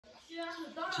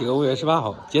这个5月18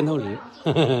号剪头日，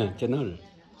剪头日，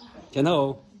剪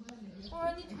头。我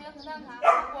说你推很难看，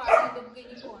我2年都不给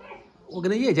你过了。我跟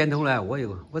他爷剪头了，我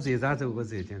自己咋走，我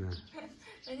自己剪的。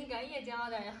那你跟爷剪好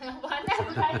点，我还来不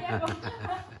开眼过。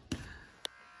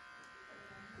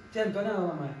剪短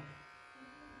了吗？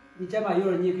你剪吧，一会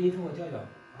儿你给你头发绞绞，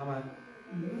好吗？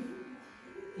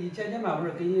你剪吧，我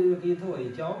说给你头发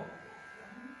一绞。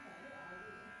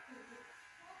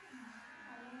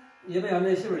要不要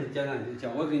那媳妇儿剪了就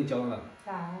剪，我给你绞了。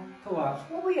啥？头发？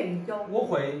我不愿意绞。我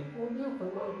会。我没会，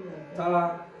我也不愿意。咋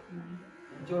了？你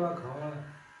绞了可好了。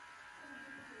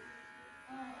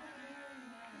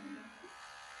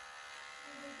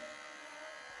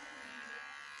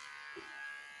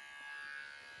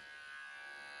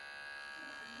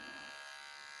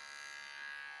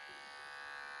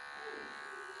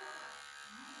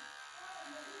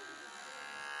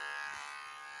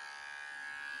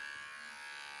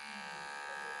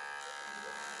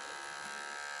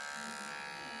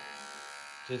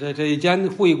这一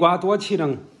剪回刮多齐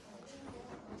整。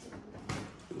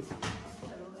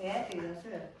哎，这个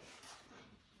是。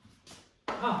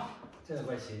好，这个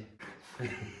怪细。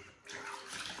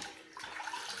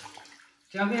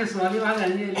这样跟你说，你把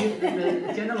你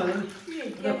剪到了那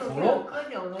窟窿，可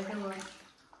掉了这个。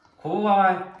窟窿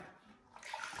吧？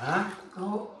啊？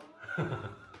够。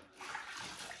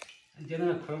你剪到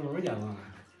那窟窿漏掉嘛？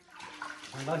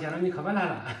老先生，你可别来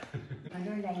了。反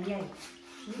正来年。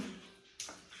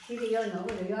这个要弄，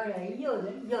这要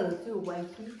的最关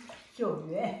系教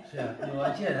育。是啊，我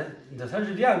姐这才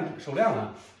是量受量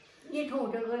了。你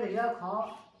从这个的要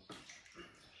考。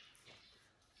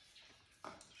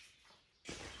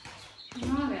干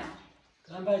嘛的呀？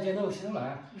咱把剪刀洗头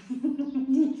来。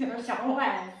你这啥玩意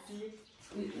儿？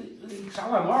你啥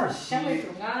玩意儿洗？先会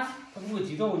中啊。他不会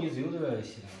记到你只有这个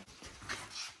洗的。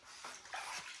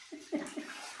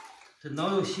这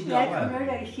脑又洗不了了。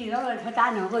这洗了了，他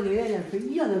咋弄和这个是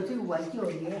一样的，最关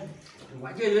教育。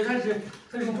我解决它是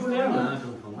中量的，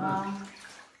中风啊。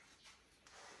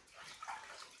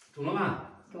中了吗？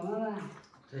中了吧？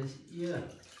这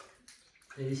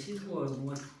洗头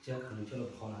我姐可能觉得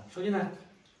不好了，手进来。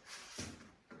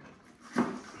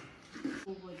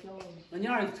那你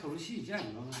二头洗一剪知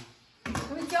道吗？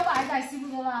不是脚把再洗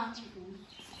不得了。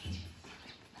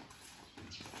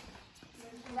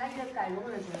俺这干肉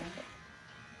了是。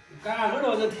干啥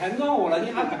肉这天暖和了，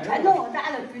你还干肉？天暖和咋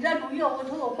的？吹咱中药，我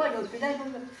头发管着吹咱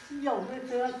中药水，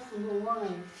这要出入我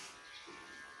们，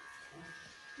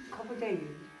可不至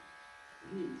于。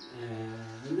那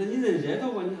你这热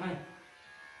头发你还？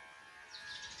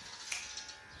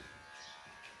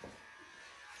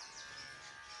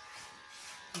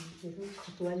这都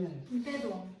可短了。你别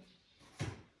动，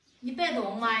你别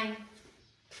动妈！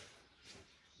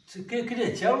这给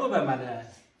这剪了呗，妈的，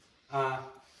啊，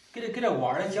给这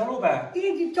弯儿剪了呗。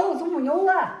你脚都没有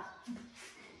了。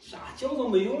啥脚都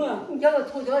没有了？你脚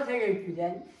头脚才是巨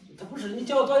的。它不是你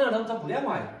脚短点，它不连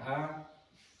挂呀啊。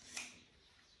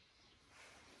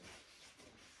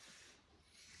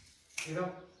低头，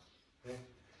对，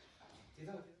低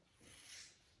头。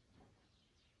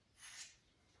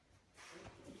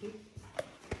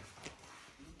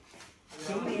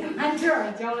俺这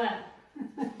儿脚嘞。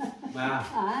妈。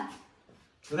啊。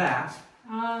不带啊？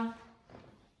啊。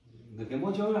那跟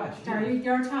我脚有啥区别？这儿有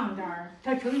点长，这儿。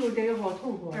他撑住这个号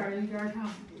头发。这儿有点长。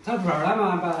咱布衫了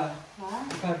吗？把。啊。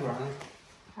把布衫。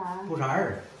啥？布衫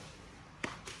儿。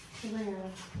什么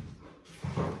人？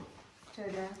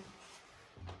这是。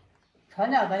穿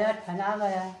那个呀？穿哪个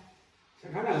呀？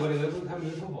先穿那个，这个它没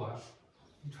有头发，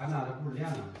你穿那它不是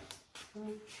连的。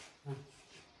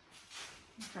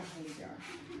这还有点儿。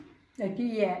那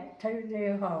底下他是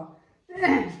这号，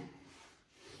人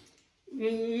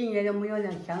家都没有那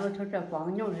香了，他这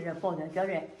光牛是这包的脚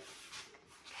这。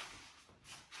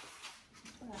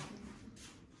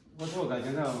我头该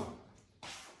剪了吗？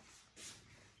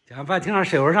这样把挺上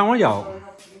谁会上我腰？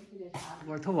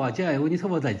我说头发剪，你头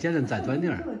发再剪的再短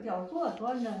点儿。掉多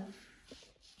短呢？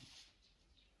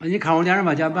你看我脸上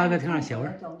吧，剪把个挺上歇会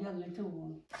儿。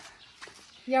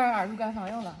122就该上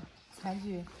油了，餐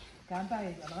具干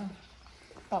白着了，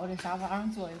抱着沙发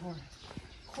上坐一会儿，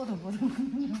活动活动，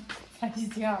才1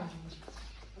斤20。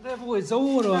这也不会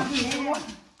走是吧？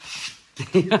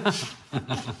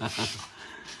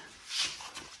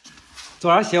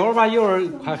坐上歇会儿吧，一会儿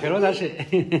快黑了再睡。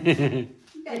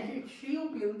但是吃有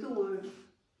病毒，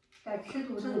但吃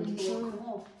肚子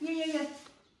多。也。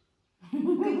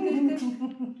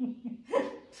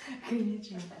给你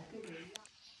吃。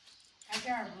还第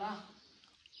2步了。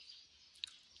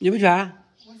你不去啊？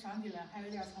我上去了，还有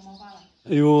点草帽发了。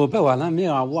哎呦，别管了，没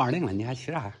有520了，你还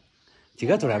去啥？几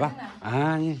个出来吧？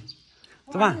啊，你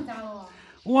怎么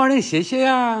？520谢谢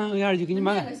呀，我一会儿就给你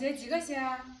买了。几个鞋？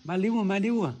买礼物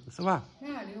是吧？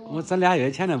哪礼物？我这2月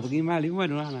前了，不给你买礼物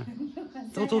就完了。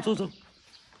走，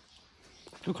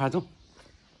就快走。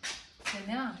真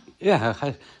的啊？哎，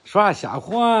还耍下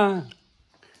火啊？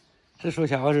这说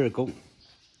下火是狗。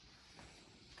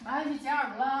妈，去接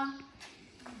二姑了？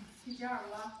去接二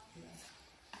姑了？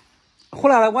回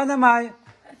来了，晚点买。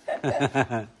他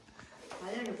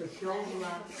也是个小屋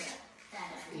啊。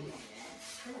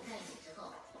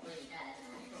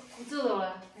你走走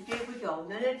了？这不叫，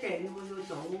那在这里我就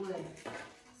走了。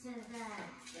现在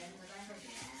人的关注点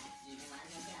已经完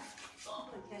全变了。我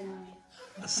天哪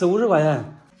！40-50块钱。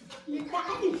你赶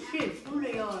紧吃，不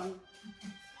是要。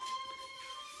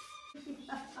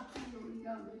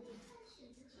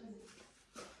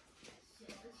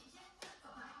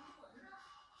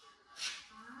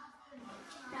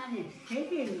赶紧吃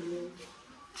这个。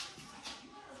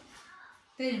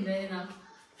对不对呢？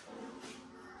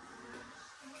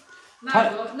拿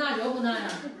酒不难呀？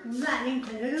那你这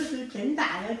都是真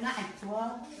大的拿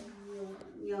锅，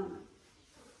娘。